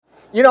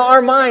You know,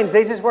 our minds,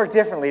 they just work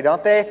differently,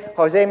 don't they?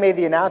 Jose made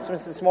the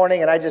announcements this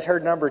morning, and I just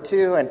heard number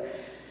 2.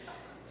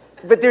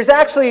 But there's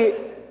actually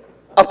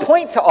a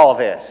point to all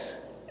this.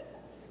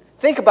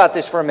 Think about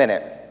this for a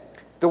minute.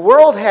 The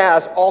world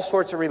has all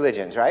sorts of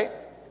religions, right?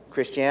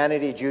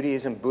 Christianity,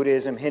 Judaism,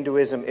 Buddhism,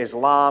 Hinduism,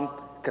 Islam,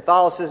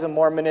 Catholicism,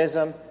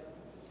 Mormonism,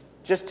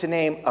 just to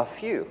name a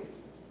few.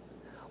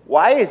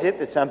 Why is it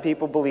that some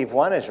people believe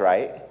one is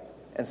right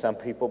and some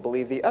people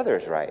believe the other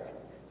is right?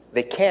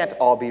 They can't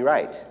all be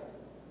right.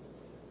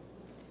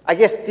 I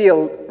guess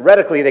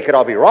theoretically they could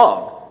all be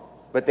wrong,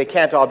 but they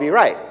can't all be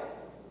right.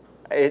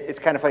 It's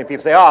kind of funny.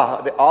 People say,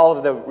 all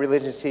of the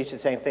religions teach the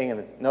same thing.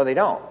 And no, they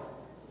don't.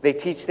 They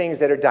teach things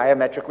that are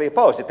diametrically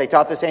opposed. If they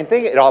taught the same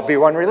thing, it'd all be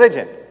one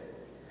religion.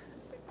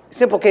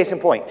 Simple case in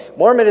point.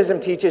 Mormonism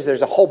teaches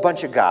there's a whole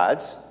bunch of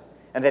gods,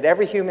 and that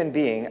every human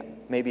being,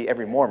 maybe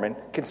every Mormon,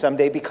 can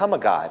someday become a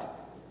god.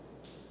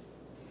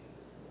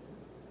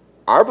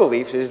 Our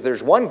belief is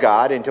there's one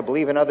God, and to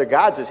believe in other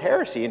gods is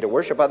heresy, and to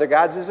worship other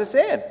gods is a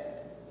sin.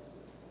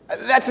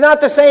 That's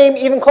not the same,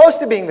 even close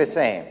to being the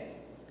same.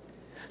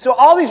 So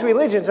all these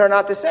religions are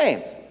not the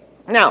same.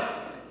 Now,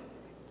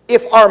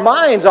 if our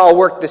minds all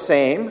worked the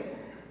same,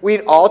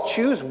 we'd all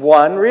choose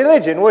one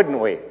religion, wouldn't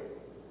we?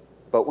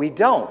 But we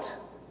don't.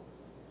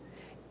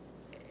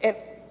 And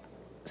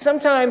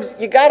sometimes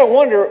you got to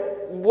wonder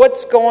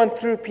what's going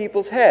through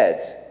people's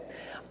heads.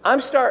 I'm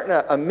starting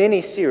a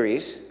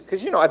mini-series,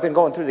 because, I've been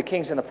going through the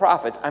kings and the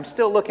prophets. I'm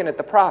still looking at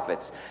the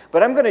prophets.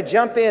 But I'm going to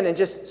jump in and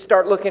just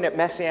start looking at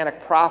Messianic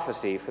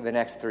prophecy for the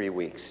next 3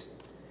 weeks.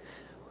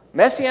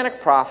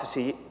 Messianic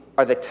prophecy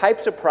are the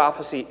types of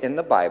prophecy in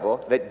the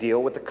Bible that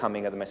deal with the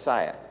coming of the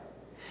Messiah.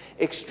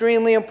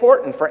 Extremely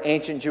important for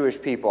ancient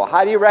Jewish people.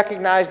 How do you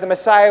recognize the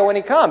Messiah when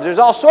he comes? There's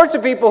all sorts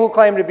of people who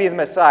claim to be the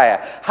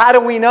Messiah. How do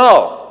we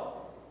know?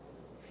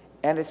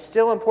 And it's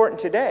still important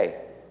today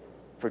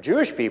for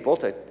Jewish people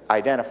to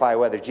identify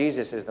whether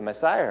Jesus is the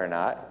Messiah or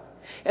not.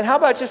 And how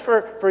about just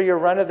for your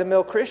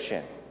run-of-the-mill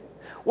Christian?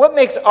 What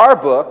makes our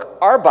book,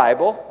 our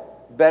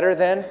Bible, better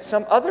than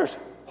some other's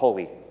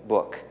holy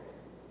book?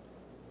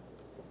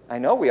 I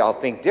know we all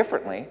think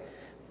differently,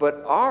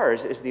 but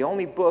ours is the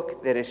only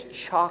book that is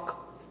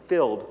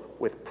chock-filled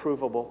with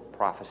provable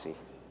prophecy.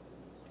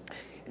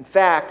 In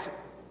fact,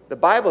 the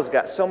Bible's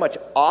got so much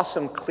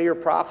awesome, clear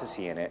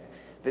prophecy in it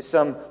that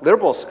some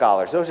liberal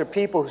scholars, those are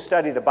people who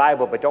study the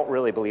Bible but don't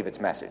really believe its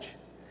message,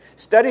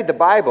 studied the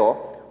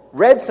Bible,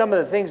 read some of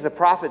the things the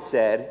prophet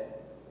said,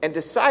 and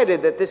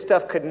decided that this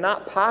stuff could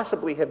not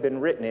possibly have been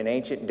written in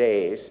ancient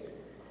days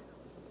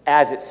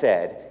as it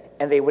said,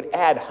 and they would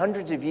add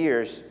hundreds of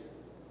years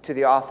to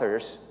the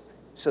authors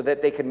so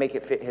that they could make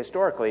it fit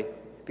historically,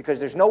 because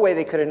there's no way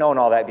they could have known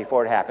all that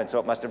before it happened, so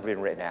it must have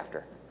been written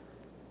after.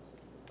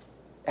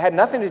 It had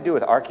nothing to do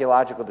with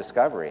archaeological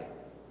discovery.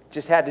 It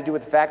just had to do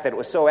with the fact that it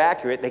was so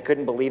accurate they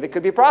couldn't believe it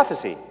could be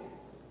prophecy.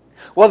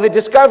 Well, the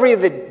discovery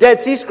of the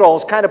Dead Sea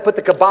Scrolls kind of put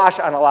the kibosh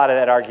on a lot of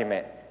that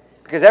argument,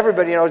 because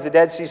everybody knows the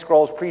Dead Sea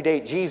Scrolls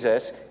predate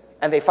Jesus,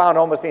 and they found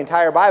almost the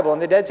entire Bible in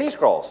the Dead Sea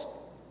Scrolls.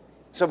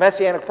 So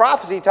Messianic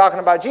prophecy talking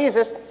about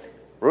Jesus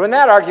ruined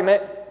that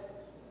argument.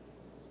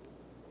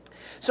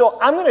 So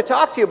I'm going to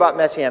talk to you about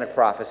Messianic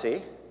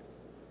prophecy.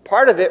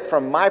 Part of it,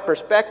 from my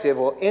perspective,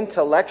 will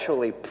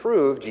intellectually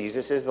prove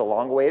Jesus is the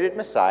long-awaited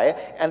Messiah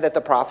and that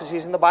the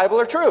prophecies in the Bible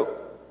are true.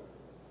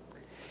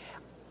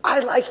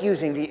 I like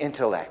using the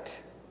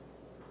intellect.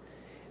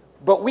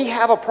 But we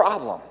have a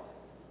problem,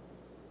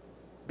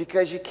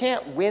 because you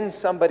can't win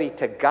somebody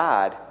to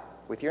God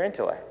with your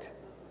intellect.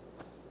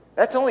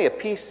 That's only a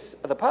piece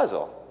of the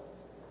puzzle.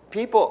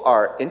 People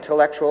are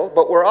intellectual,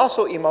 but we're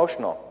also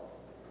emotional.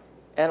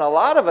 And a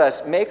lot of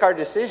us make our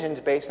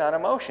decisions based on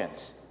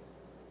emotions.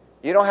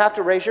 You don't have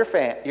to raise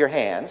your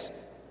hands,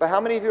 but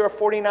how many of you are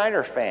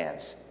 49ers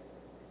fans?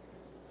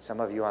 Some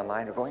of you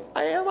online are going,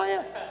 I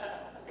am.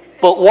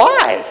 But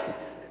why?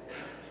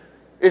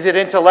 Is it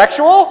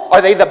intellectual?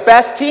 Are they the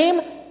best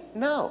team?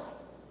 No.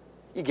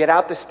 You get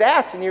out the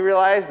stats and you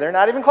realize they're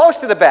not even close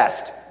to the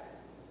best.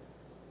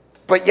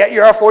 But yet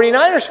you're a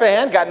 49ers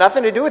fan. Got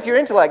nothing to do with your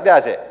intellect,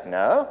 does it?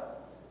 No.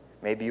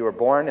 Maybe you were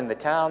born in the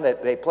town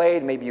that they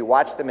played. Maybe you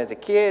watched them as a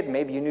kid.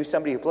 Maybe you knew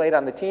somebody who played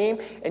on the team.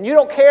 And you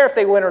don't care if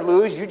they win or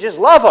lose. You just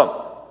love them.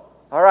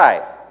 All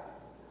right.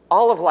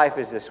 All of life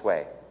is this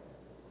way.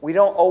 We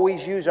don't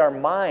always use our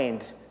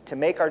mind to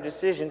make our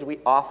decisions. We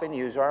often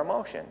use our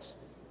emotions.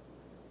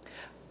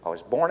 I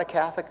was born a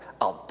Catholic.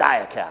 I'll die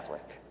a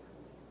Catholic.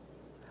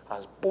 I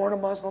was born a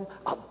Muslim.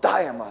 I'll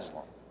die a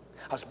Muslim.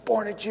 I was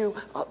born a Jew.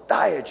 I'll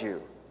die a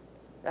Jew.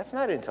 That's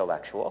not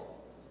intellectual.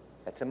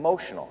 That's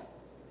emotional.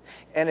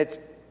 And it's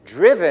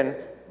driven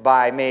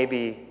by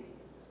maybe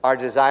our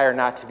desire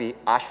not to be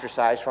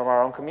ostracized from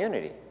our own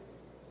community.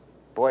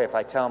 Boy, if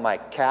I tell my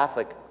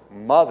Catholic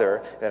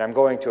mother that I'm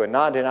going to a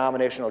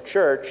non-denominational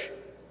church,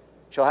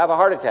 she'll have a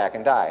heart attack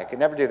and die. I could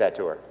never do that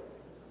to her.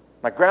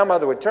 My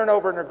grandmother would turn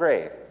over in her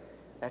grave.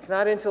 That's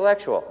not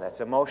intellectual. That's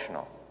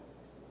emotional.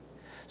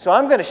 So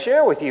I'm going to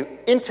share with you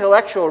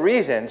intellectual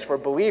reasons for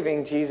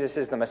believing Jesus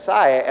is the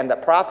Messiah and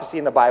that prophecy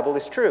in the Bible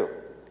is true.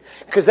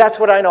 Because that's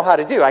what I know how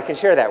to do. I can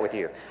share that with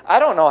you. I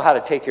don't know how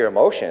to take your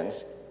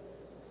emotions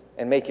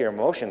and make your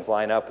emotions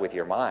line up with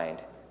your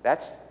mind.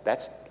 That's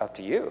up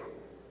to you.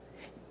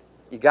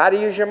 You got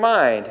to use your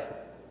mind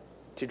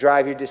to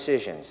drive your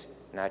decisions,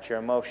 not your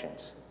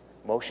emotions.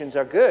 Emotions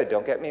are good,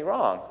 don't get me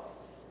wrong,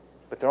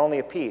 but they're only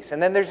a piece.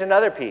 And then there's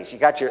another piece. You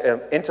got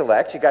your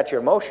intellect, you got your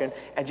emotion,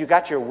 and you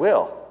got your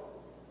will.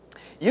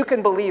 You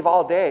can believe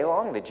all day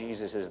long that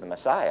Jesus is the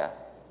Messiah,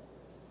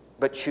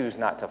 but choose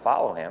not to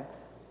follow him.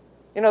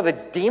 You know, the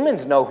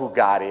demons know who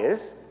God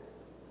is,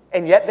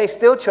 and yet they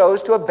still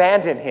chose to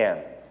abandon him.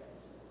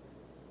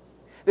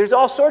 There's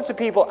all sorts of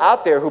people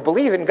out there who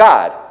believe in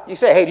God. You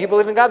say, hey, do you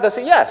believe in God? They'll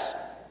say, yes.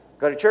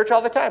 Go to church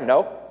all the time?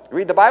 No. You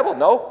read the Bible?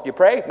 No. You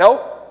pray?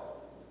 No.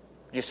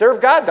 Do you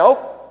serve God?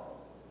 No.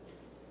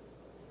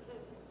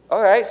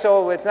 All right,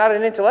 so it's not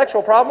an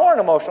intellectual problem or an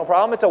emotional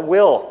problem. It's a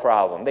will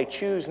problem. They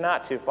choose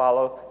not to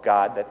follow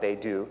God that they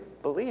do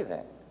believe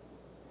in.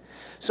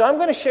 So I'm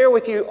going to share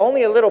with you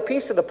only a little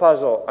piece of the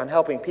puzzle on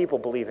helping people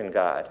believe in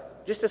God.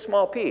 Just a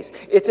small piece.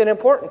 It's an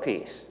important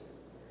piece.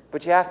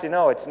 But you have to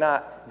know it's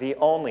not the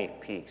only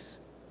piece.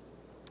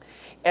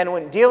 And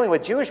when dealing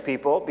with Jewish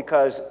people,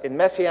 because in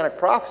Messianic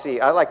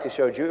prophecy, I like to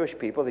show Jewish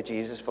people that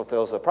Jesus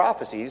fulfills the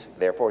prophecies,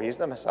 therefore he's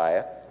the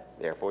Messiah,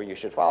 therefore you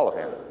should follow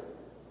him.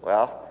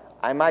 Well,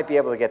 I might be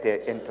able to get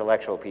the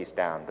intellectual piece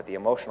down, but the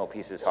emotional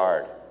piece is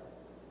hard.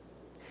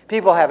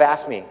 People have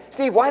asked me,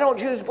 Steve, why don't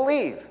Jews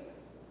believe?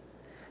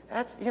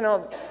 That's, do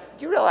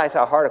you realize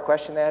how hard a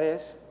question that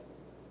is?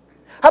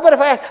 How about if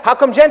I ask, how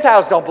come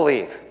Gentiles don't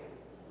believe?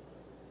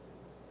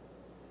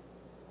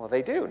 Well,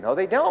 they do. No,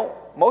 they don't.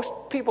 Most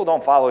people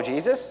don't follow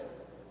Jesus,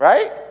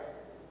 right?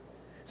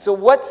 So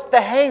what's the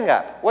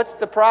hang-up? What's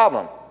the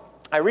problem?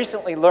 I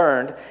recently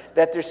learned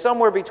that there's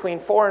somewhere between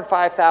 4,000 and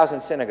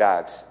 5,000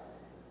 synagogues,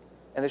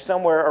 and there's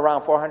somewhere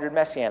around 400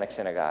 Messianic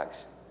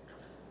synagogues.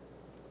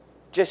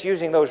 Just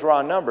using those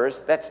raw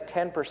numbers, that's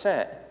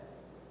 10%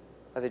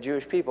 of the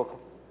Jewish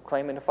people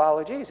claiming to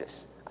follow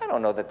Jesus. I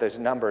don't know that those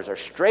numbers are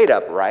straight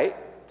up right.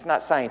 It's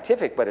not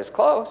scientific, but it's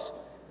close.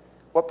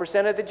 What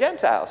percent of the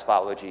Gentiles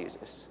follow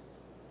Jesus?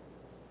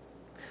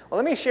 Well,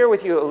 let me share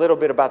with you a little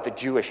bit about the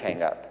Jewish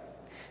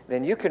hang-up.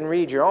 Then you can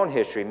read your own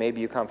history.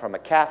 Maybe you come from a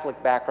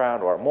Catholic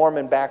background or a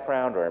Mormon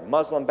background or a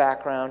Muslim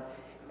background,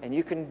 and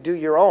you can do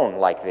your own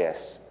like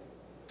this.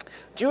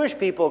 Jewish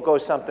people go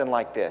something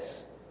like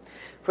this.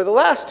 For the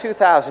last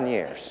 2,000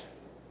 years,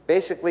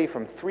 basically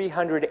from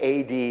 300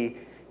 AD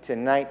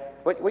to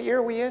what year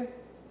are we in?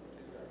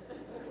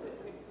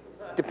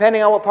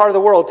 Depending on what part of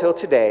the world till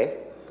today,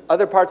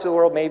 other parts of the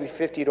world maybe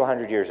 50 to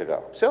 100 years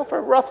ago. So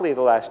for roughly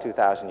the last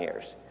 2,000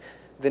 years,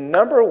 the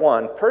number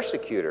one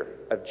persecutor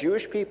of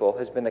Jewish people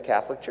has been the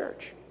Catholic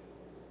Church.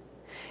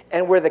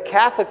 And where the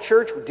Catholic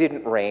Church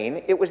didn't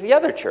reign, it was the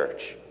other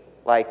church,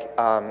 like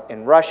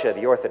in Russia,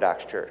 the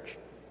Orthodox Church.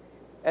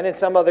 And in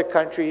some other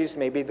countries,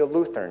 maybe the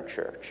Lutheran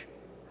Church.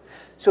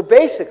 So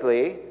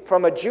basically,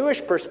 from a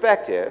Jewish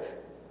perspective,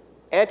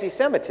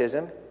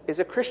 anti-Semitism is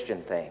a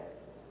Christian thing.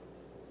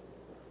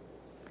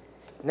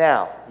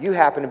 Now, you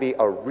happen to be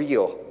a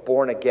real,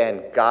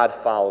 born-again,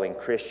 God-following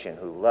Christian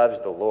who loves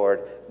the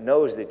Lord,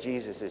 knows that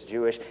Jesus is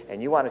Jewish,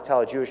 and you want to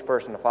tell a Jewish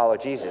person to follow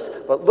Jesus.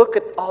 But look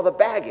at all the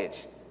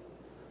baggage.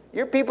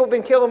 Your people have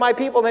been killing my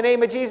people in the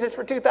name of Jesus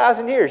for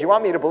 2,000 years. You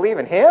want me to believe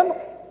in him?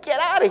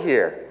 Get out of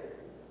here.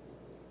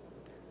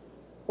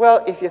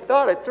 Well, if you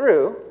thought it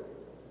through,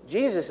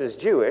 Jesus is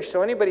Jewish,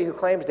 so anybody who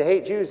claims to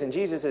hate Jews in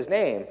Jesus'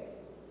 name,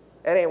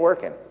 that ain't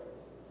working.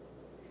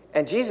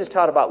 And Jesus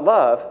taught about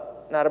love,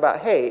 not about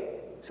hate,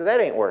 so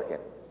that ain't working.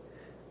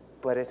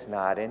 But it's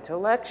not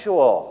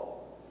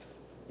intellectual.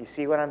 You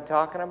see what I'm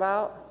talking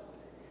about?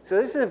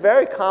 So this is a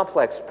very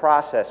complex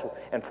process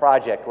and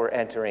project we're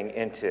entering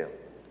into.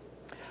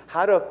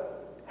 How to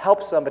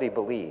help somebody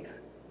believe.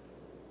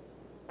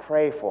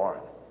 Pray for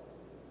them.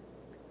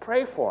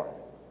 Pray for them.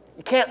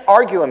 You can't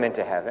argue them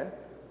into heaven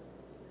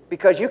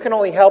because you can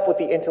only help with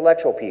the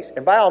intellectual piece.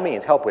 And by all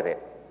means, help with it.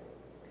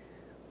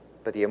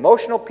 But the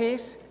emotional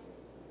piece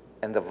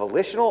and the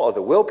volitional or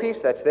the will piece,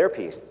 that's their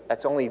piece.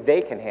 That's only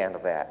they can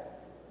handle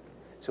that.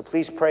 So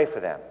please pray for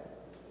them.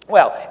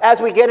 Well, as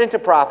we get into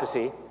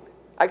prophecy,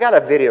 I got a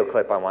video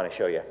clip I want to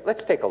show you.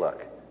 Let's take a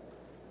look.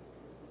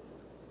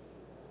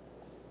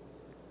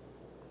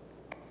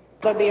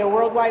 There'll be a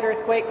worldwide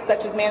earthquake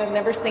such as man has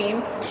never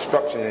seen.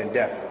 Destruction and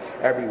death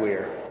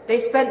everywhere. They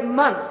spent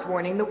months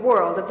warning the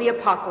world of the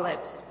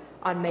apocalypse.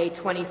 On May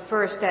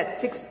 21st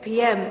at 6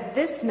 p.m.,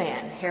 this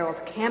man,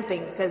 Harold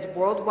Camping, says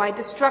worldwide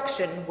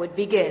destruction would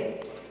begin.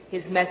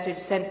 His message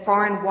sent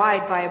far and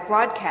wide via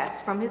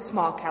broadcast from his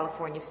small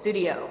California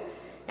studio.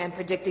 And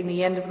predicting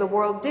the end of the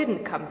world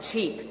didn't come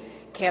cheap.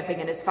 Camping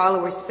and his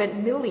followers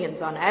spent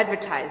millions on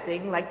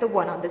advertising like the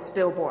one on this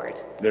billboard.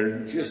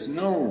 There's just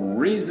no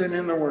reason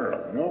in the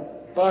world, no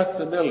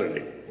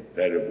possibility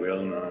that it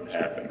will not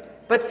happen.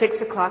 But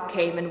 6 o'clock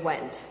came and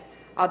went.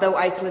 Although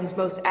Iceland's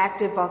most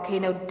active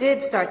volcano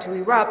did start to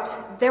erupt,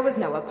 there was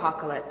no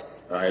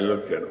apocalypse. I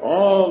looked at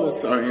all the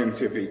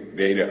scientific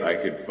data I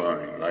could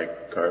find,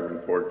 like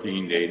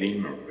carbon-14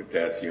 dating or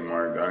potassium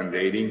argon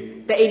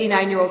dating. The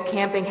 89-year-old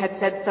Camping had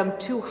said some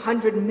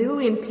 200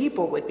 million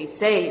people would be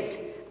saved,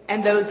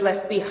 and those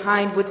left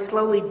behind would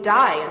slowly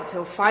die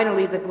until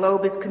finally the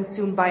globe is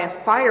consumed by a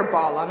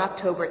fireball on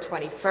October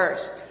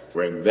 21st.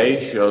 When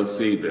they shall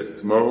see the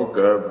smoke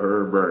of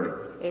her burning.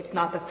 It's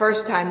not the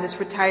first time this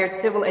retired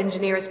civil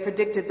engineer has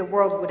predicted the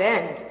world would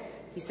end.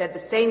 He said the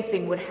same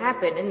thing would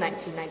happen in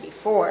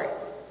 1994.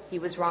 He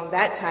was wrong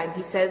that time,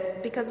 he says,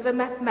 because of a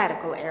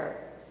mathematical error.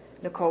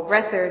 Nicole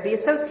Rether, The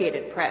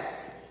Associated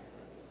Press.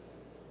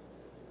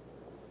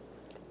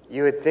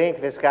 You would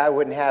think this guy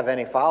wouldn't have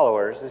any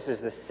followers. This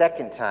is the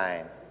second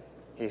time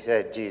he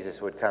said Jesus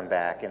would come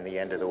back and the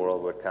end of the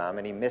world would come,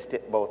 and he missed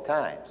it both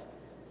times.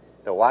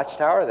 The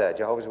Watchtower, the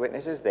Jehovah's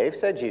Witnesses, they've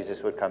said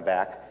Jesus would come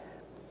back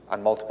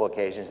on multiple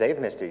occasions. They've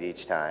missed it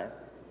each time.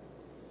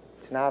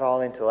 It's not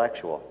all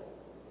intellectual.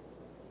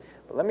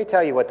 But let me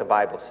tell you what the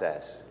Bible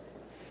says.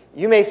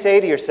 You may say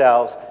to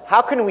yourselves,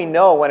 how can we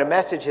know when a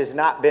message has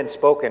not been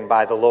spoken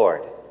by the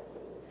Lord?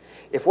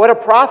 If what a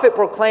prophet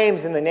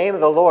proclaims in the name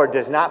of the Lord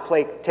does not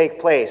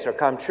take place or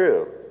come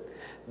true,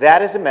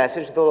 that is a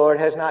message the Lord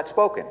has not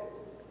spoken.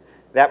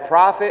 That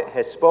prophet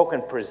has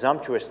spoken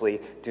presumptuously.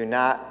 Do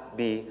not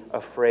be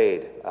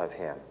afraid of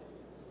him.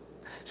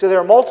 So there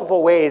are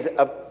multiple ways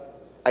of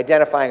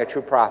identifying a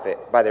true prophet.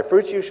 By their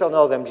fruits you shall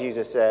know them,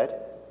 Jesus said.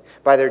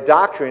 By their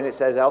doctrine, it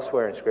says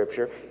elsewhere in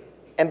Scripture.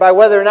 And by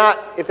whether or not,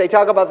 if they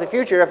talk about the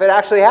future, if it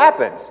actually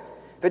happens.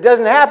 If it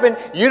doesn't happen,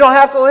 you don't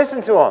have to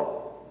listen to them.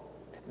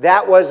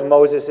 That was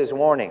Moses'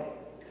 warning.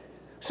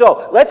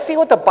 So let's see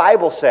what the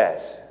Bible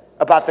says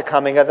about the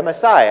coming of the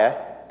Messiah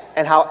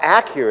and how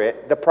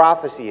accurate the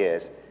prophecy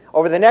is.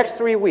 Over the next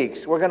 3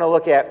 weeks, we're going to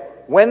look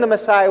at when the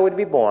Messiah would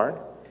be born,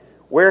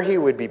 where he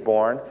would be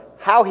born,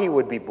 how he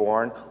would be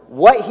born,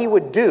 what he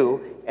would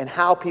do, and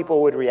how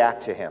people would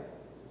react to him.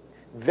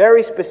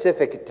 Very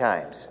specific at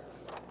times.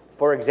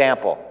 For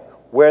example,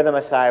 where the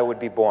Messiah would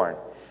be born.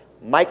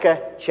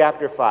 Micah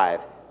chapter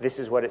 5, this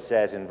is what it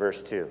says in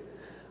verse 2.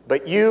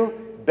 But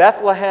you,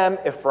 Bethlehem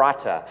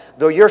Ephratah,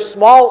 though you're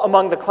small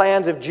among the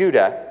clans of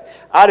Judah,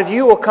 out of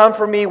you will come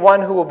for me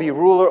one who will be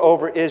ruler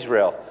over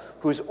Israel,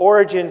 whose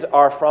origins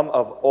are from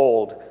of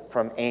old,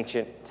 from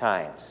ancient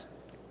times.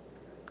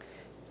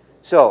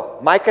 So,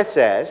 Micah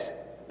says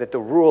that the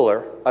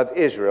ruler of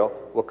Israel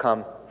will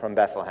come from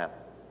Bethlehem.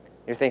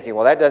 You're thinking,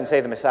 well, that doesn't say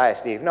the Messiah,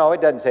 Steve. No,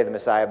 it doesn't say the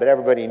Messiah, but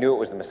everybody knew it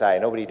was the Messiah.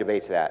 Nobody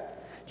debates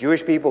that.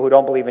 Jewish people who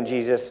don't believe in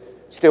Jesus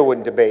still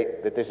wouldn't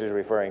debate that this is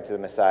referring to the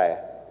Messiah.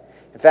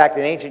 In fact,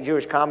 an ancient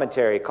Jewish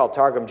commentary called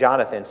Targum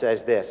Jonathan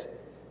says this.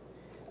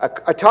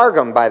 A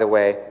Targum, by the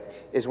way,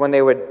 is when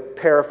they would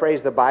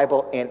paraphrase the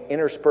Bible and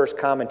intersperse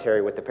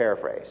commentary with the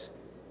paraphrase.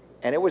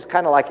 And it was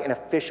kind of like an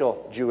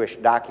official Jewish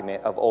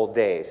document of old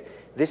days.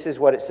 This is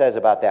what it says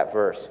about that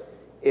verse.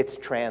 Its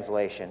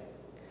translation.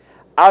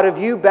 Out of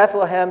you,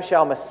 Bethlehem,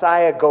 shall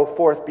Messiah go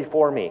forth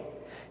before me,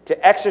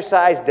 to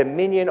exercise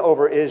dominion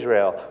over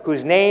Israel,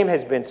 whose name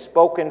has been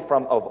spoken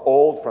from of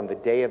old, from the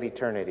day of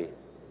eternity.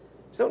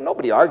 So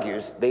nobody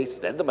argues. They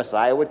said the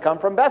Messiah would come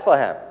from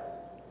Bethlehem.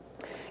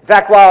 In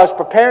fact, while I was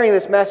preparing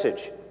this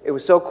message, it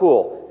was so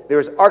cool. There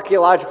was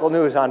archaeological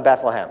news on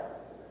Bethlehem.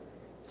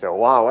 So,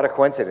 wow, what a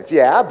coincidence.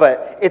 Yeah,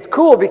 but it's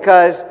cool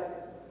because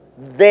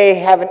they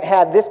haven't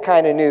had this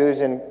kind of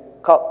news in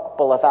a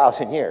couple of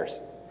thousand years.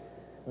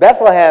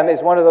 Bethlehem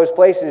is one of those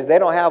places they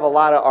don't have a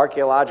lot of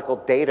archaeological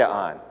data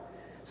on.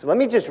 So let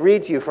me just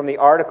read to you from the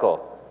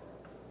article.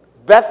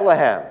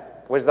 Bethlehem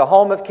was the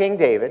home of King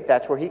David.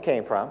 That's where he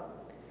came from.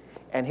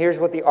 And here's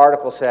what the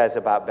article says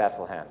about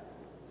Bethlehem.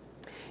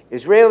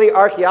 Israeli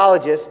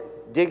archaeologists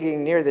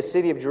digging near the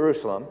city of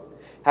Jerusalem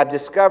have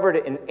discovered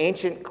an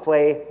ancient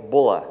clay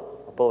bulla.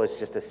 A bulla is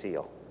just a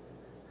seal.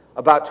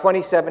 About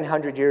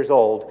 2,700 years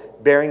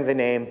old, bearing the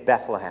name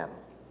Bethlehem.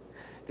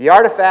 The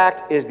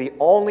artifact is the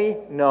only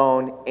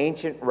known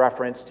ancient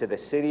reference to the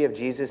city of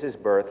Jesus'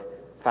 birth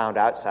found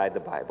outside the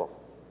Bible.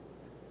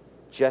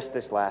 Just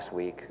this last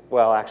week,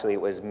 well, actually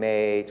it was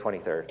May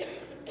 23rd,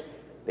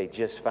 they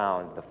just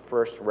found the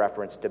first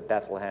reference to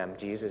Bethlehem,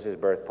 Jesus'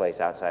 birthplace,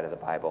 outside of the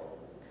Bible.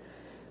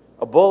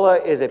 A bulla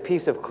is a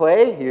piece of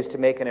clay used to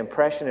make an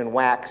impression in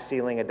wax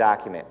sealing a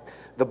document.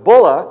 The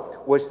bulla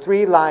was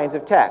 3 lines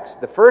of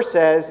text. The first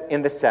says,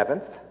 in the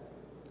 7th.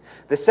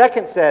 The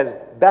second says,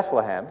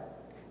 Bethlehem.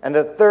 And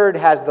the third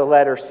has the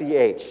letter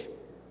CH,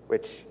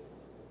 which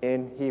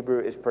in Hebrew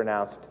is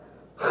pronounced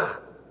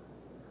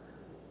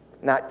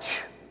not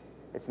ch.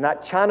 It's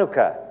not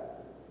Chanukah.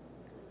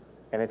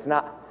 And it's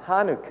not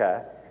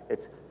Hanukkah.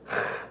 It's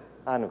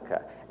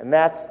Hanukkah. And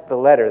that's the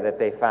letter that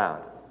they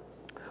found,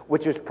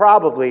 which is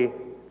probably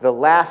the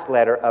last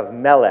letter of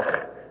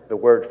Melech, the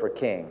word for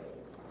king.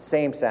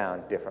 Same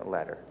sound, different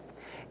letter.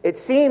 It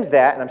seems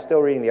that, and I'm still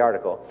reading the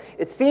article,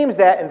 it seems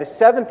that in the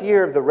 7th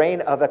year of the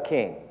reign of a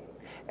king,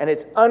 and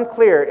it's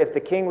unclear if the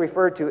king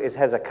referred to is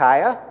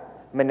Hezekiah,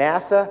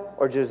 Manasseh,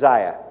 or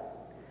Josiah.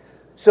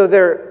 So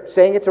they're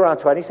saying it's around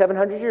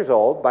 2,700 years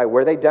old by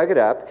where they dug it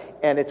up,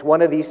 and it's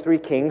one of these three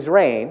kings'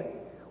 reign.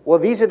 Well,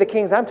 these are the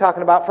kings I'm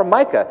talking about from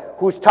Micah,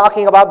 who's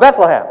talking about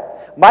Bethlehem.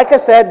 Micah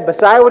said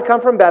Messiah would come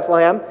from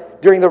Bethlehem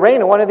during the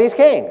reign of one of these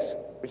kings,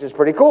 which is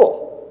pretty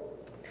cool.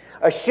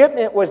 A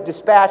shipment was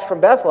dispatched from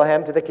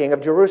Bethlehem to the king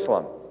of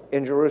Jerusalem,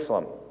 in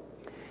Jerusalem.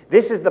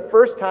 This is the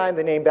first time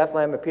the name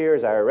Bethlehem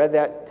appears. I read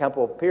that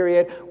temple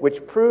period,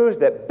 which proves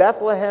that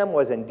Bethlehem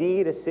was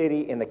indeed a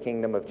city in the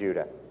kingdom of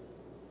Judah.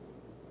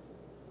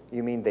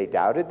 You mean they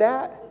doubted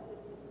that?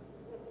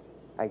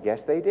 I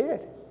guess they did.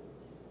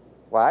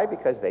 Why?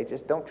 Because they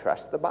just don't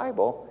trust the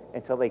Bible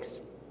until they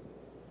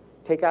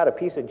take out a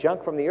piece of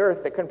junk from the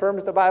earth that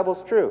confirms the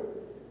Bible's true.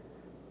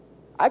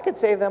 I could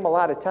save them a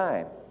lot of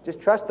time. Just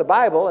trust the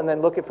Bible and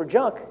then look for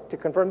junk to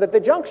confirm that the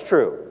junk's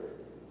true.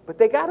 But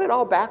they got it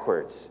all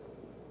backwards.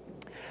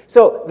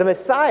 So the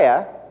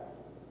Messiah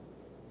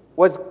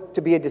was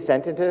to be a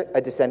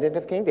descendant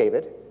of King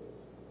David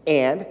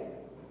and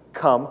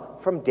come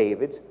from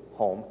David's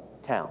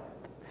hometown.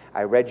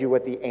 I read you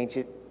what the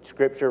ancient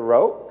scripture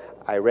wrote.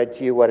 I read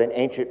to you what an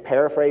ancient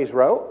paraphrase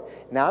wrote.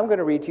 Now I'm going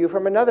to read to you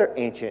from another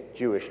ancient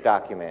Jewish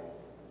document.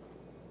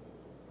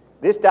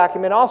 This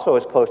document also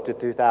is close to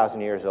 2,000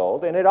 years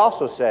old, and it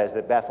also says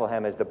that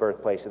Bethlehem is the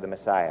birthplace of the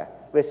Messiah.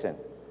 Listen.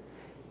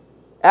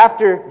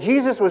 After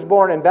Jesus was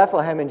born in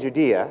Bethlehem in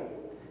Judea,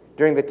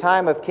 during the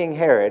time of King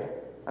Herod,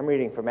 I'm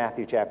reading from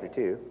Matthew chapter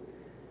 2,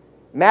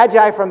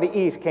 Magi from the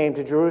east came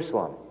to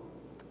Jerusalem,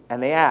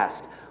 and they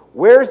asked,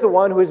 "Where's the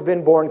one who has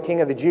been born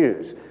King of the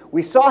Jews?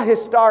 We saw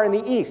his star in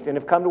the east and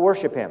have come to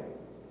worship him."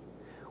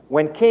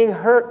 When King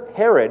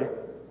Herod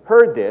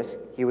heard this,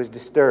 he was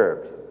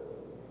disturbed,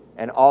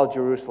 and all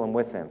Jerusalem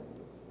with him.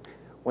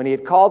 When he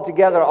had called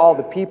together all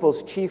the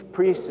people's chief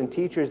priests and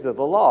teachers of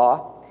the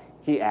law,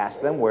 he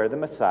asked them where the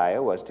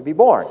Messiah was to be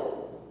born.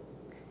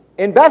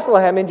 "In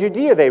Bethlehem in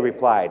Judea," they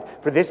replied,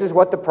 "for this is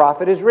what the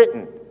prophet has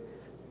written."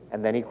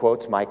 And then he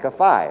quotes Micah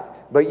 5.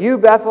 "But you,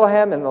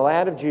 Bethlehem, in the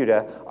land of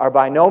Judah, are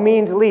by no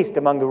means least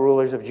among the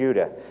rulers of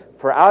Judah.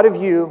 For out of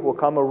you will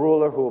come a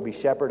ruler who will be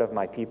shepherd of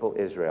my people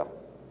Israel."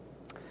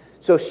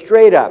 So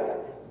straight up,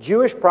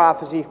 Jewish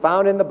prophecy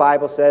found in the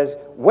Bible says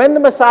when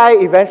the Messiah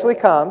eventually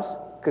comes,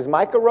 because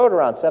Micah wrote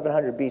around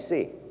 700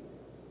 BC,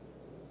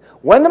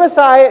 when the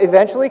Messiah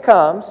eventually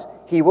comes,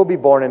 he will be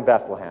born in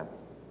Bethlehem.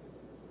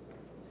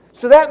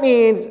 So that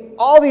means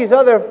all these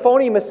other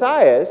phony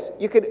messiahs,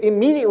 you could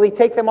immediately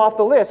take them off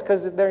the list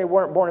because they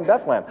weren't born in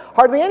Bethlehem.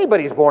 Hardly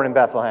anybody's born in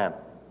Bethlehem.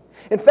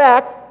 In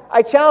fact,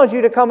 I challenge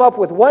you to come up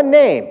with one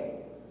name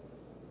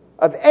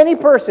of any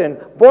person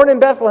born in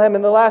Bethlehem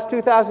in the last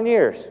 2,000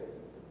 years.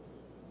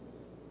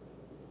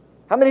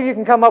 How many of you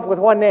can come up with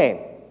one name?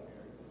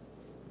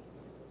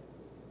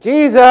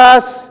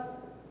 Jesus!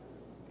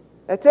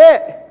 That's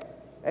it.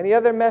 Any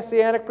other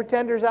messianic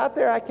pretenders out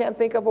there? I can't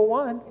think of a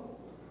one.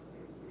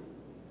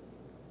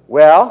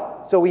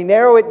 Well, so we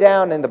narrow it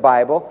down in the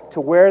Bible to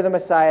where the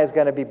Messiah is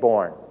going to be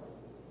born.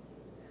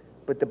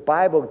 But the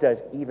Bible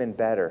does even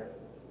better.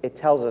 It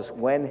tells us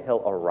when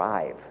he'll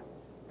arrive.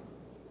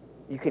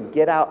 You can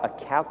get out a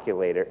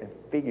calculator and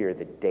figure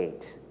the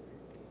date.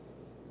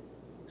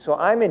 So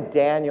I'm in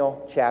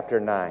Daniel chapter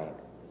 9.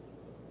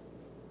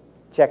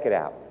 Check it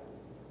out.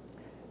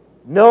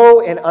 Know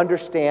and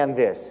understand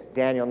this,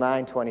 Daniel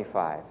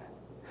 9:25.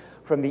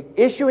 From the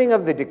issuing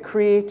of the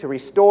decree to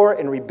restore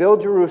and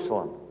rebuild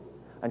Jerusalem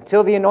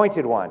until the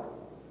anointed one,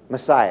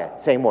 Messiah,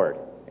 same word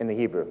in the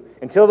Hebrew,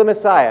 until the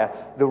Messiah,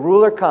 the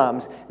ruler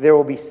comes, there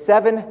will be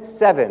 7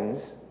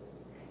 sevens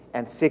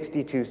and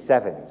 62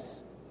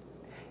 sevens.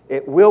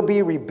 It will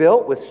be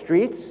rebuilt with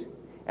streets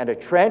and a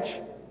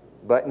trench,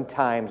 but in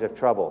times of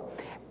trouble.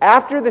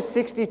 After the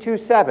 62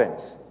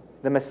 sevens,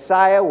 the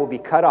Messiah will be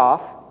cut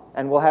off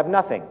and will have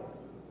nothing.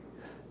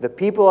 The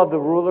people of the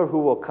ruler who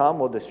will come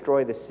will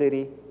destroy the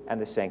city and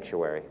the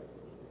sanctuary.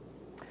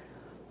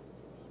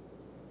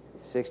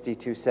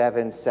 62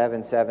 sevens,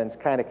 7 sevens,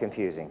 kind of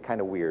confusing, kind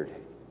of weird.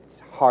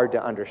 It's hard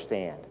to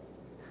understand.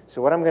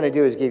 So what I'm going to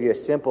do is give you a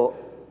simple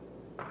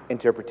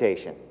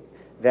interpretation.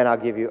 Then I'll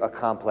give you a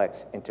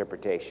complex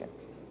interpretation.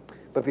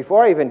 But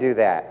before I even do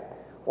that,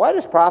 why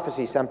does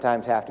prophecy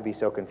sometimes have to be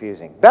so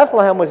confusing?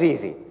 Bethlehem was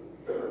easy.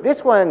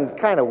 This one's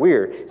kind of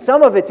weird.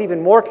 Some of it's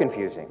even more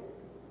confusing.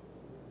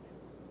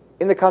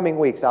 In the coming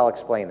weeks, I'll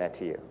explain that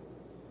to you.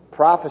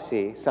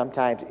 Prophecy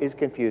sometimes is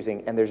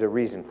confusing, and there's a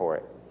reason for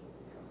it.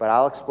 But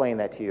I'll explain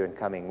that to you in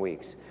coming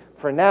weeks.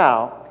 For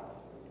now,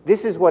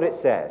 this is what it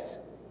says.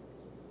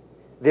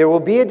 There will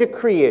be a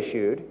decree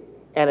issued,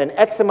 and an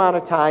X amount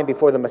of time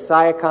before the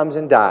Messiah comes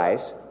and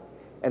dies,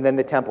 and then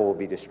the temple will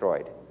be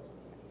destroyed.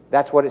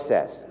 That's what it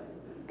says.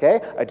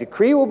 Okay? A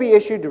decree will be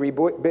issued to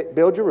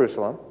rebuild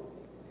Jerusalem.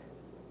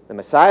 The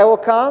Messiah will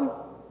come,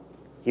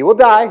 he will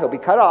die, he'll be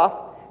cut off,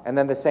 and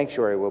then the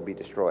sanctuary will be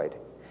destroyed.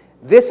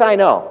 This I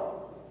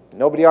know.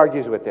 Nobody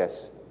argues with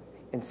this.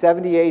 In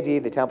 70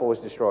 AD, the temple was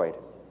destroyed.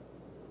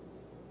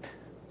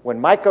 When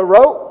Micah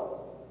wrote,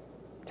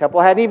 the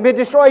temple hadn't even been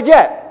destroyed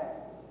yet.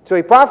 So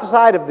he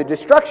prophesied of the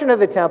destruction of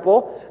the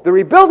temple, the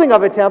rebuilding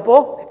of a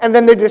temple, and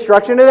then the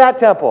destruction of that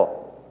temple.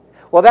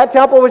 Well, that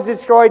temple was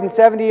destroyed in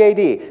 70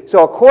 AD.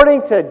 So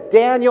according to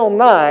Daniel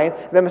 9,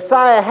 the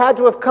Messiah had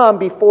to have come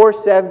before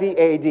 70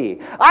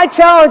 AD. I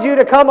challenge you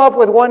to come up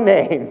with one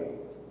name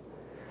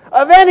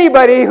of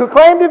anybody who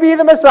claimed to be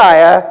the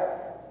Messiah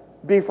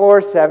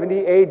before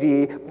 70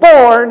 AD,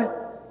 born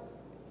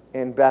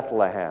in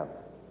Bethlehem.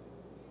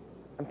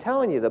 I'm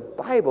telling you, the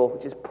Bible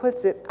just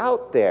puts it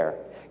out there.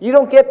 You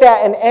don't get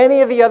that in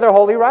any of the other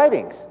holy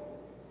writings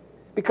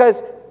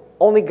because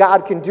only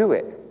God can do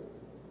it.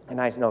 And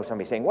I know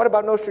somebody saying, what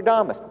about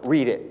Nostradamus?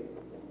 Read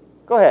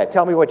it. Go ahead,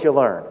 tell me what you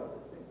learned.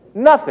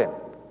 Nothing.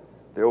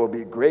 There will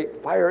be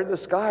great fire in the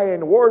sky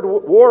and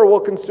war will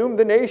consume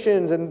the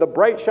nations and the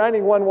bright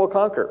shining one will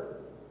conquer.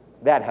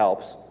 That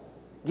helps.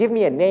 Give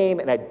me a name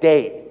and a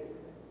date.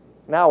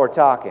 Now we're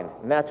talking.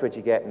 And that's what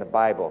you get in the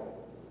Bible.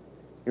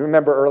 You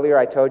remember earlier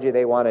I told you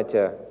they wanted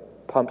to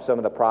pump some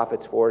of the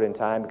prophets forward in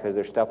time because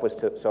their stuff was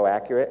so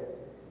accurate?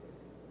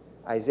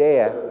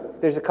 Isaiah,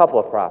 there's a couple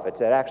of prophets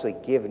that actually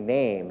give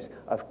names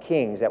of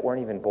kings that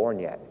weren't even born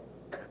yet.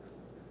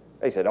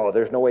 They said, oh,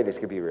 there's no way this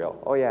could be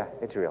real. Oh yeah,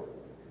 it's real.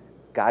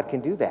 God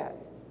can do that.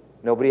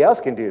 Nobody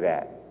else can do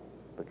that.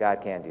 But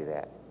God can do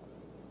that.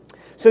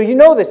 So you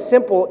know the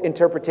simple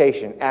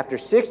interpretation. After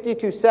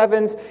 62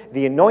 sevens,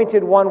 the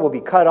anointed one will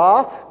be cut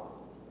off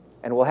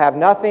and will have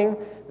nothing.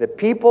 The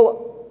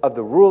people of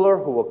the ruler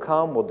who will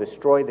come will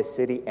destroy the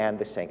city and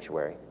the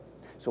sanctuary.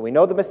 So we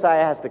know the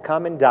Messiah has to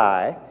come and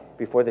die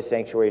before the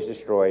sanctuary is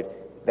destroyed.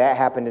 That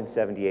happened in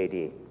 70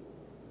 AD.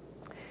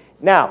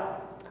 Now,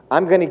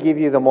 I'm going to give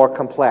you the more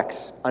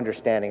complex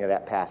understanding of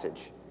that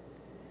passage.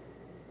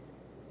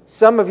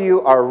 Some of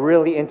you are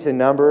really into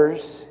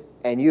numbers,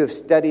 and you have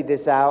studied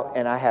this out,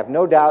 and I have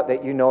no doubt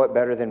that you know it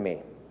better than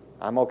me.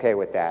 I'm okay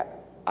with that.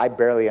 I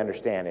barely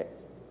understand it.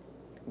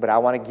 But I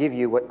want to give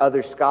you what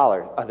other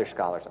scholars,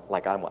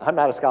 like I'm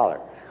not a scholar,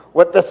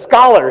 what the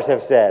scholars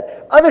have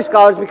said. Other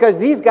scholars, because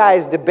these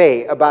guys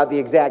debate about the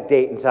exact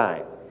date and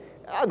time.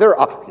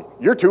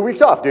 You're 2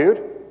 weeks off,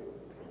 dude.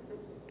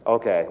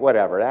 Okay,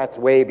 whatever. That's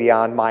way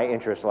beyond my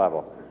interest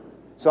level.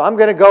 So I'm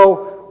going to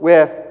go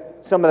with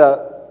some of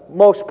the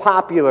most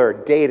popular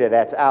data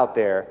that's out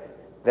there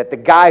that the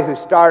guy who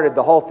started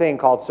the whole thing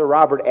called Sir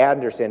Robert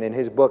Anderson in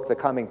his book, The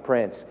Coming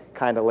Prince,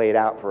 kind of laid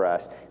out for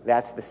us.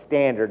 That's the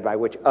standard by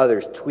which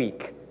others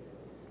tweak.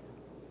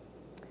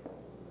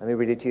 Let me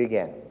read it to you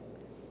again.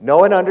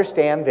 Know and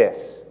understand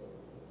this.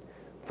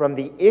 From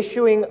the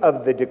issuing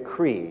of the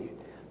decree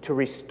to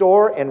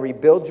restore and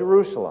rebuild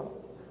Jerusalem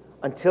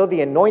until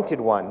the anointed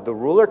one, the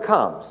ruler,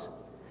 comes,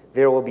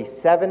 there will be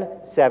 7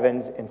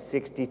 sevens and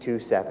 62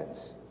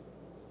 sevens.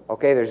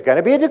 Okay, there's going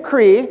to be a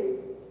decree,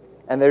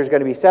 and there's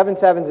going to be 7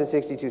 sevens and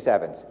 62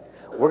 sevens.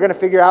 We're going to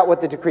figure out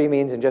what the decree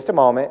means in just a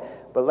moment,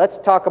 but let's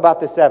talk about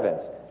the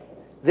sevens.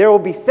 There will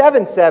be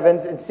 7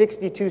 sevens and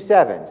 62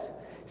 sevens.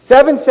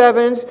 7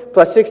 sevens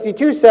plus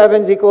 62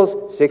 sevens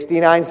equals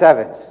 69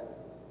 sevens.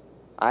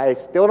 I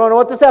still don't know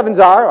what the sevens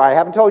are. I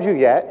haven't told you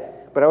yet.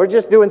 But we're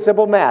just doing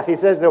simple math. He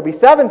says there'll be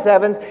 7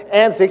 sevens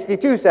and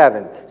 62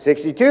 sevens.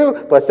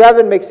 62 plus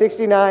 7 makes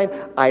 69.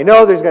 I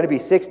know there's going to be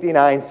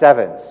 69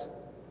 sevens.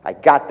 I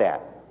got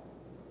that.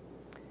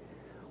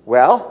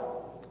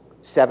 Well,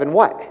 7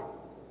 what?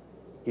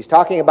 He's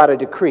talking about a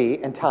decree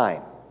and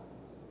time.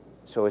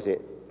 So is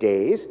it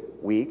days,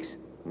 weeks,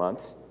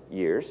 months,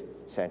 years,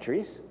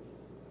 centuries?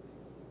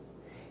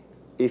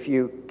 If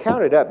you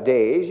counted up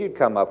days, you'd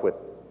come up with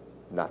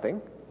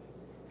nothing.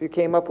 If you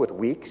came up with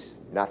weeks,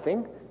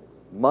 nothing.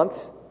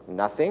 Months,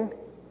 nothing.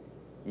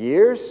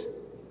 Years,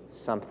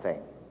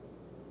 something.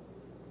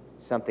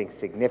 Something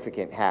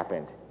significant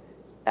happened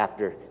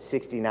after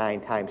 69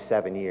 times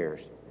 7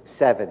 years.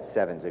 7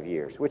 sevens of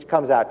years, which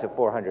comes out to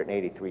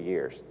 483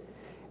 years.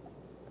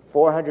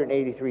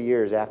 483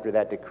 years after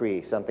that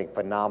decree, something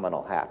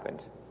phenomenal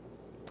happened.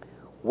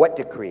 What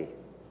decree?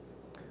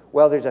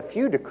 Well, there's a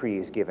few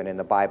decrees given in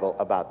the Bible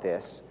about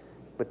this,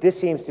 but this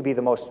seems to be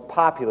the most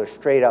popular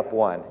straight-up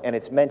one, and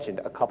it's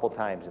mentioned a couple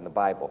times in the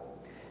Bible.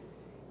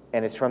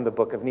 And it's from the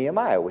book of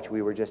Nehemiah, which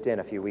we were just in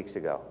a few weeks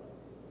ago.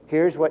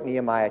 Here's what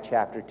Nehemiah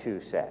chapter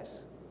 2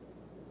 says.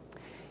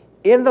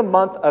 In the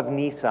month of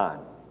Nisan,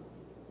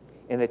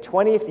 in the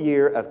 20th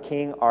year of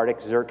King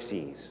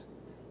Artaxerxes,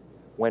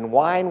 when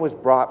wine was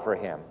brought for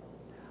him,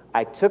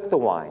 I took the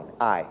wine,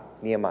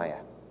 Nehemiah,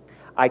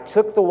 I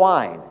took the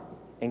wine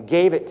and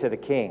gave it to the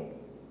king.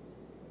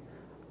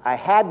 I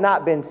had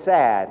not been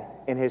sad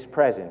in his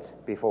presence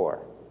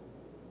before.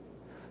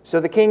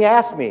 So the king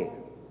asked me,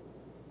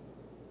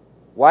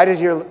 why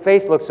does your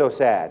face look so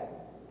sad?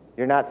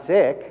 You're not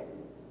sick.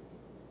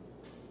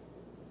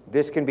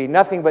 This can be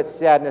nothing but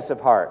sadness of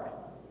heart.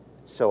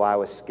 So I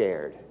was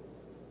scared.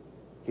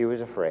 He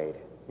was afraid.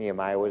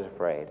 Nehemiah was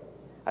afraid.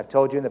 I've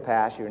told you in the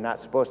past, you're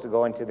not supposed to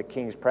go into the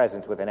king's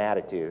presence with an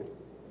attitude.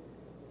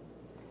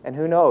 And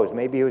who knows,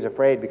 maybe he was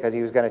afraid because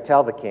he was going to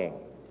tell the king.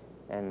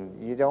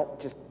 And you don't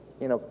just,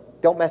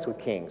 don't mess with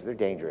kings. They're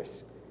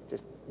dangerous.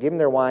 Just give them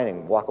their wine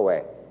and walk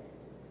away.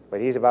 But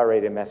he's about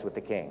ready to mess with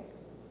the king.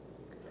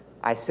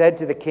 I said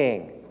to the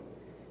king,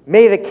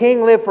 may the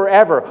king live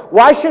forever.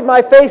 Why should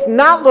my face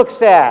not look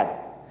sad?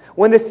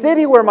 when the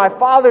city where my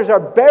fathers are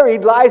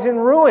buried lies in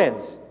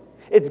ruins.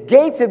 Its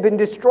gates have been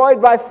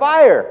destroyed by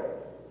fire.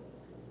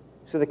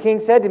 So the king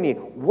said to me,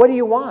 what do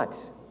you want?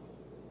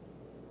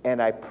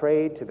 And I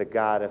prayed to the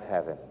God of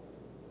heaven.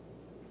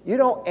 You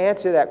don't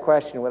answer that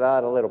question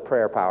without a little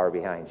prayer power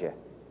behind you.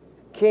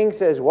 King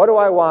says, what do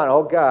I want?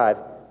 Oh God,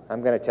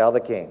 I'm going to tell the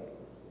king.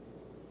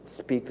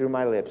 Speak through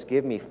my lips.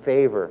 Give me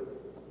favor.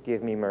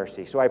 Give me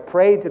mercy. So I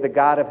prayed to the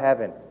God of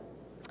heaven,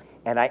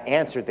 and I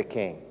answered the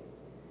king.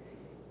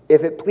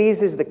 If it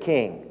pleases the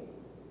king,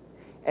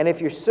 and if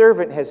your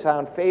servant has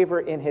found favor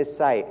in his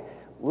sight,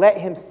 let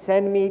him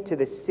send me to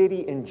the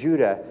city in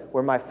Judah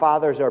where my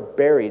fathers are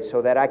buried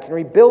so that I can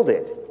rebuild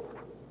it.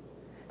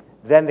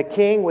 Then the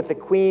king, with the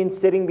queen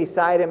sitting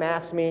beside him,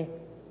 asked me,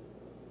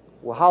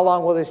 well, how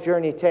long will this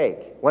journey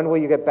take? When will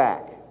you get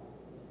back?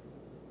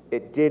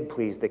 It did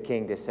please the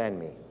king to send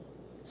me,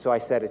 so I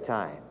set a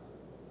time.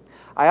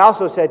 I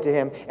also said to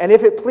him, and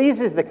if it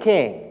pleases the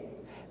king,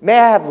 may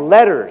I have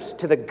letters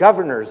to the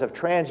governors of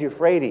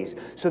Trans-Euphrates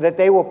so that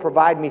they will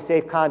provide me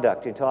safe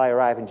conduct until I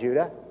arrive in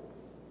Judah?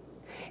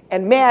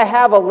 And may I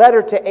have a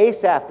letter to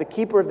Asaph, the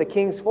keeper of the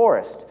king's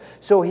forest,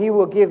 so he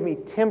will give me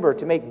timber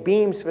to make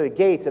beams for the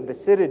gates of the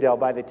citadel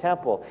by the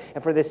temple,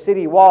 and for the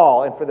city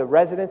wall, and for the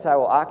residence I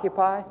will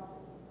occupy?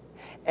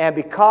 And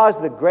because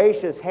the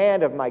gracious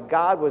hand of my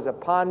God was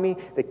upon me,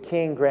 the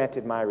king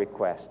granted my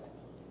request.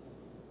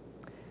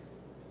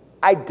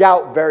 I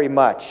doubt very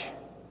much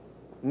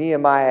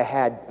Nehemiah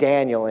had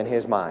Daniel in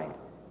his mind.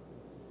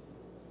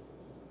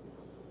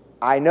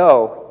 I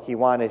know he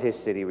wanted his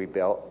city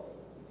rebuilt.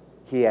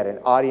 He had an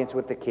audience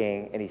with the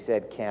king, and he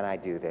said, can I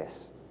do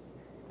this?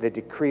 The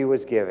decree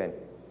was given,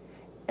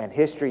 and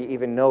history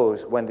even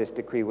knows when this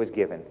decree was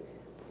given,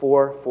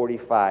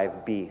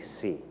 445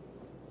 BC.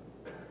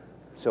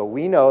 So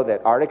we know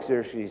that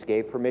Artaxerxes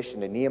gave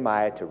permission to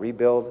Nehemiah to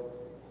rebuild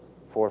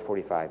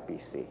 445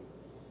 BC.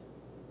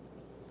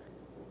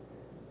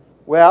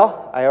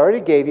 Well, I already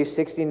gave you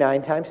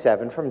 69 times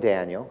 7 from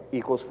Daniel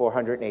equals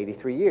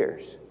 483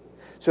 years.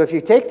 So if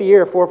you take the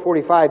year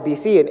 445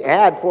 BC and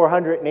add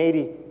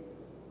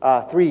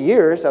 483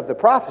 years of the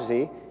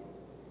prophecy,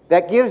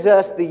 that gives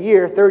us the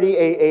year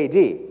 38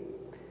 AD.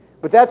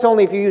 But that's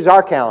only if you use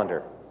our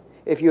calendar.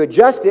 If you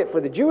adjust it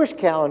for the Jewish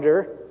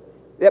calendar,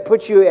 that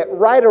puts you at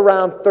right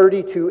around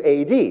 32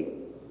 AD.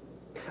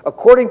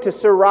 According to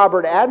Sir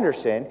Robert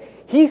Anderson,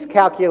 he's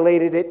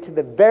calculated it to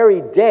the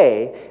very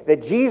day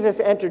that Jesus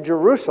entered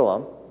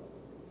Jerusalem,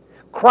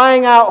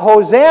 crying out,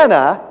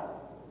 Hosanna,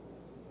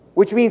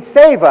 which means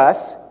save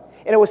us,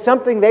 and it was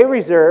something they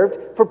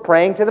reserved for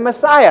praying to the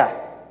Messiah.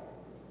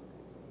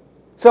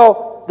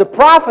 So the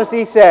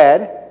prophecy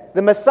said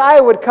the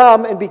Messiah would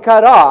come and be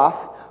cut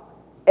off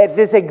at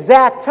this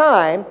exact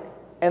time,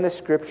 and the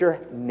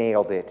Scripture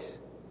nailed it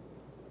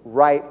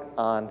right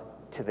on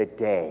to the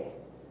day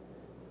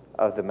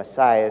of the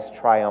Messiah's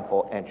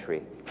triumphal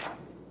entry.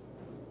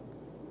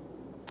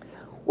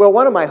 Well,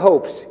 one of my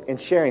hopes in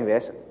sharing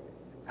this,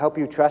 help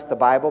you trust the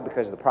Bible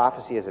because the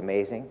prophecy is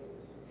amazing,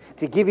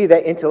 to give you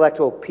that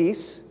intellectual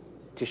peace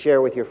to share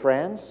with your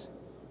friends.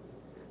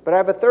 But I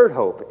have a third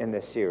hope in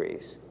this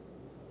series.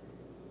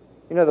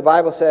 You know, the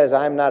Bible says,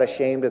 I am not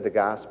ashamed of the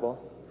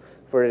gospel,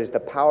 for it is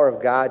the power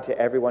of God to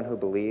everyone who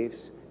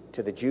believes,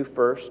 to the Jew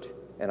first,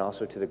 and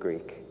also to the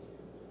Greek.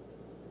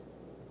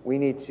 We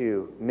need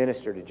to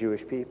minister to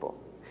Jewish people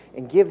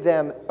and give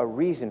them a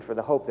reason for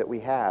the hope that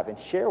we have and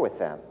share with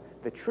them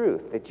the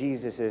truth that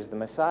Jesus is the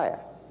Messiah.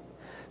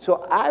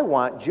 So I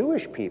want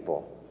Jewish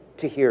people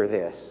to hear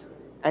this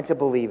and to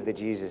believe that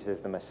Jesus is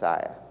the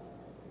Messiah.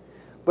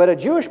 But a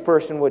Jewish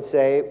person would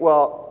say,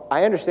 well,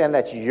 I understand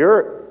that's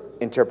your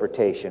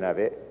interpretation of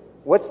it.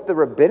 What's the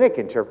rabbinic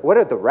interpretation? What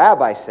did the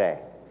rabbis say?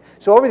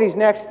 So over these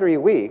next 3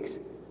 weeks,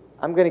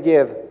 I'm going to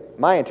give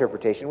my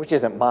interpretation, which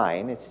isn't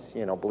mine. It's,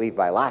 believed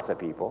by lots of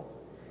people.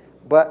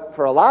 But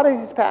for a lot of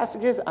these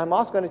passages, I'm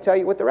also going to tell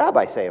you what the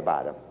rabbis say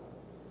about them.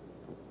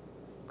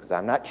 Because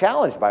I'm not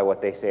challenged by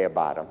what they say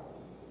about them.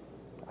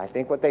 I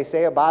think what they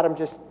say about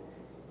them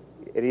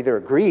it either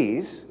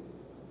agrees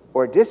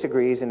or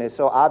disagrees and is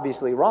so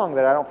obviously wrong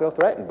that I don't feel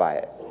threatened by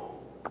it.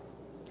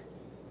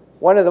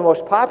 One of the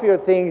most popular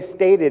things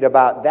stated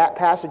about that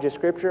passage of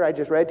Scripture I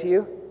just read to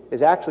you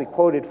is actually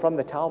quoted from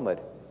the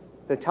Talmud.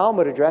 The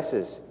Talmud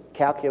addresses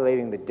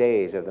calculating the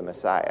days of the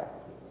Messiah.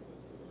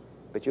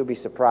 But you'll be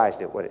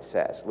surprised at what it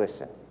says.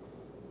 Listen.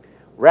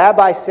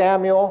 Rabbi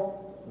Samuel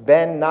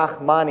ben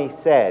Nachmani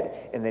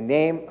said, in the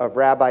name of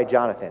Rabbi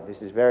Jonathan,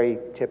 this is very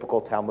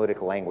typical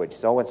Talmudic language,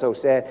 so-and-so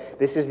said,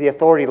 this is the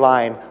authority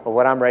line of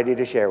what I'm ready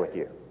to share with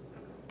you.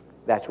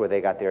 That's where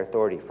they got their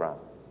authority from.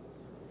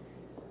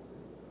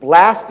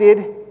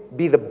 Blasted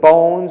be the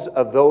bones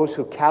of those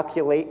who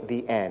calculate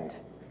the end.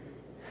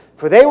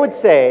 For they would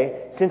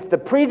say, since the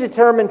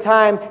predetermined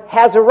time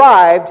has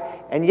arrived,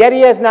 and yet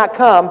he has not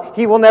come,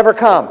 he will never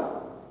come.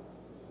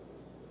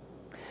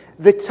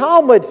 The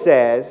Talmud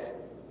says,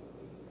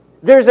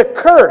 there's a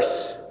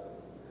curse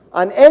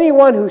on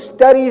anyone who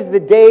studies the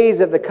days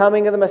of the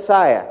coming of the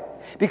Messiah.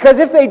 Because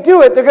if they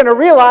do it, they're going to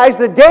realize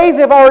the days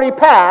have already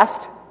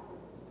passed,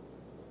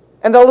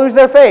 And they'll lose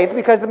their faith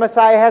because the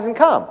Messiah hasn't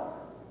come.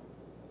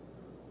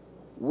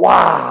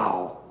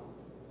 Wow.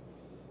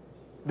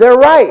 They're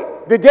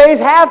right. The days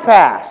have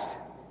passed.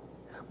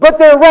 But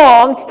they're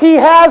wrong. He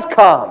has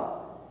come.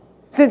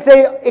 Since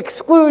they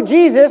exclude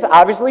Jesus,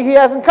 obviously he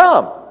hasn't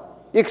come.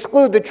 You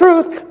exclude the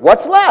truth,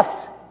 what's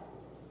left?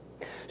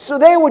 So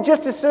they would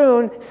just as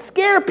soon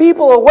scare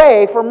people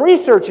away from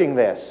researching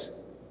this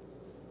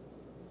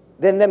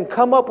than them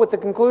come up with the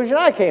conclusion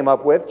I came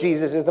up with,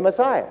 Jesus is the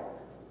Messiah.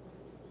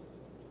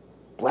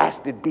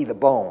 Blasted be the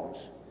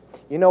bones.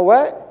 You know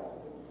what?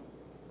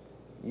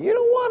 You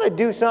don't want to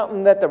do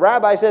something that the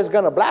rabbi says is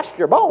going to blast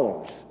your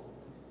bones.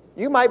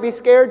 You might be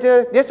scared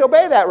to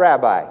disobey that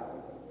rabbi.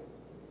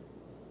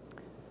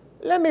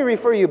 Let me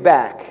refer you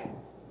back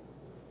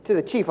to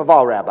the chief of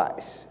all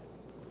rabbis.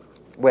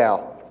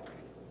 Well,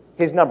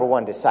 his number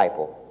one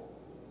disciple.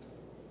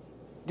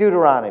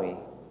 Deuteronomy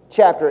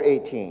chapter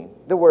 18,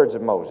 the words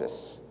of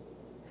Moses.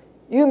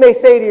 You may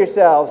say to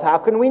yourselves, how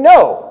can we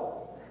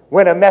know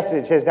when a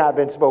message has not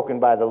been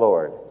spoken by the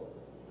Lord? ...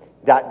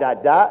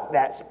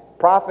 That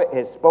prophet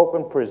has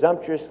spoken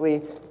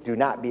presumptuously. Do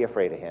not be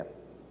afraid of him.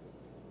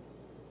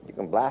 You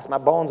can blast my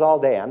bones all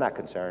day. I'm not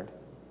concerned.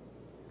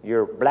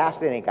 Your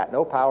blasting ain't got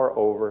no power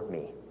over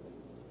me.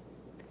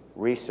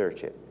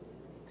 Research it.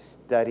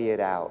 Study it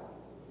out.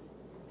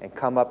 And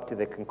come up to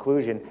the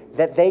conclusion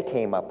that they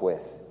came up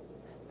with.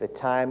 The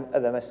time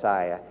of the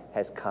Messiah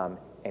has come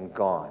and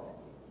gone.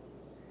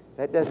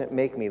 That doesn't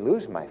make me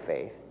lose my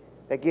faith.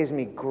 That gives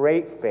me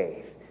great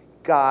faith.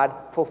 God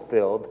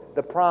fulfilled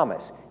the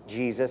promise.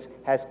 Jesus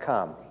has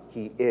come.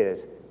 He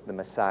is the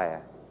Messiah.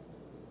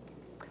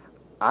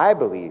 I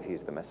believe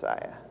he's the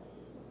Messiah.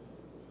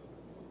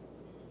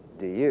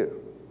 Do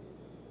you?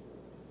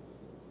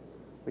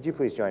 Would you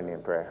please join me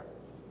in prayer?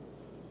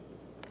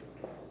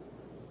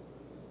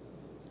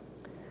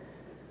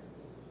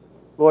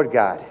 Lord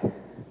God,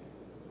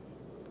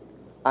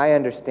 I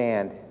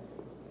understand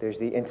there's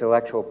the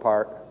intellectual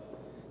part,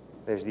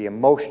 there's the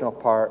emotional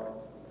part,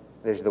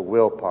 there's the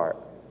will part.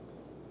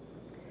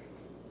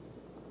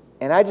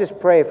 And I just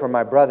pray for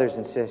my brothers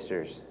and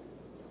sisters,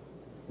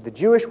 the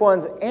Jewish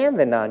ones and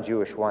the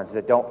non-Jewish ones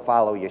that don't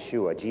follow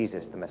Yeshua,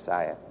 Jesus the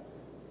Messiah.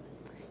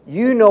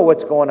 You know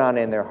what's going on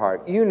in their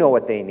heart. You know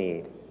what they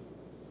need.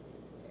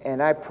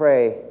 And I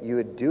pray you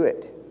would do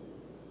it.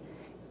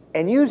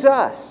 And use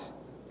us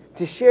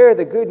to share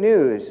the good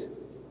news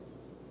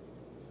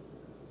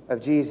of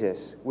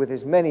Jesus with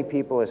as many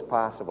people as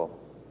possible.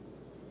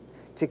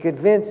 To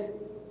convince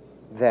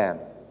them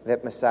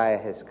that Messiah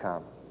has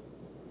come.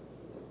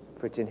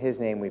 For it's in his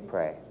name we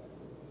pray.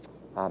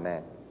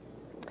 Amen.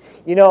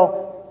 You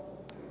know,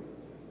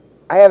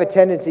 I have a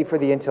tendency for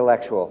the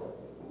intellectual,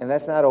 and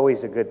that's not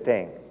always a good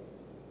thing.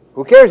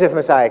 Who cares if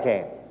Messiah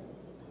came?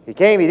 He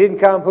came, he didn't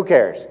come, who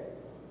cares?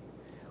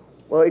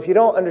 Well, if you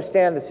don't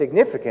understand the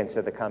significance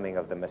of the coming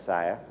of the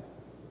Messiah,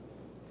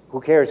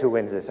 who cares who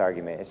wins this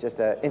argument? It's just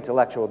an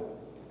intellectual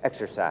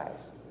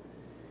exercise.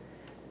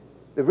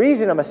 The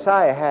reason a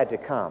Messiah had to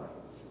come,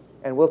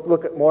 and we'll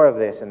look at more of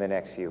this in the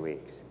next few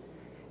weeks,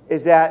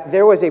 is that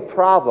there was a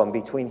problem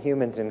between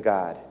humans and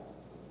God.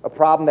 A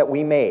problem that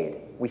we made.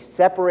 We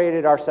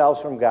separated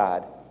ourselves from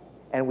God,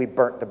 and we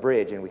burnt the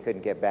bridge, and we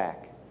couldn't get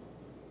back.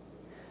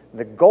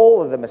 The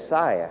goal of the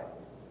Messiah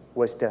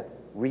was to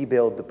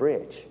rebuild the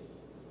bridge,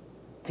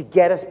 to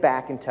get us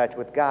back in touch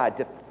with God,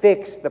 to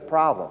fix the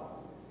problem.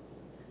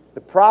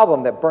 The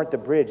problem that burnt the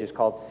bridge is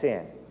called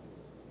sin.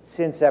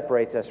 Sin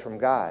separates us from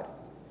God.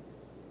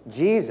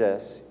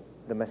 Jesus,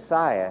 the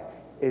Messiah,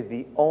 is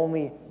the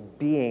only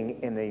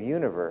being in the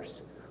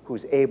universe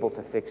who's able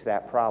to fix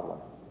that problem.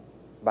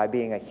 By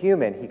being a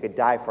human, he could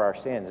die for our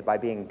sins. By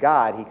being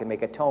God, he could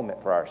make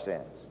atonement for our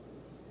sins.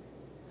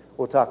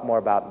 We'll talk more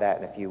about that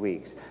in a few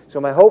weeks. So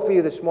my hope for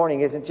you this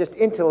morning isn't just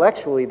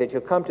intellectually that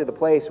you'll come to the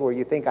place where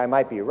you think I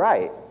might be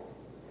right,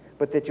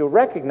 but that you'll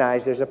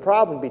recognize there's a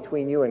problem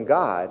between you and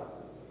God,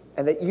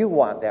 and that you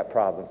want that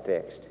problem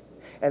fixed.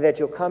 And that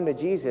you'll come to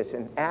Jesus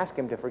and ask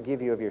him to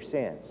forgive you of your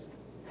sins.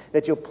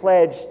 That you'll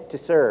pledge to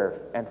serve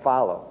and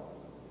follow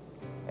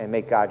and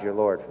make God your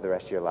Lord for the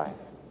rest of your life.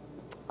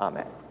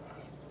 Amen.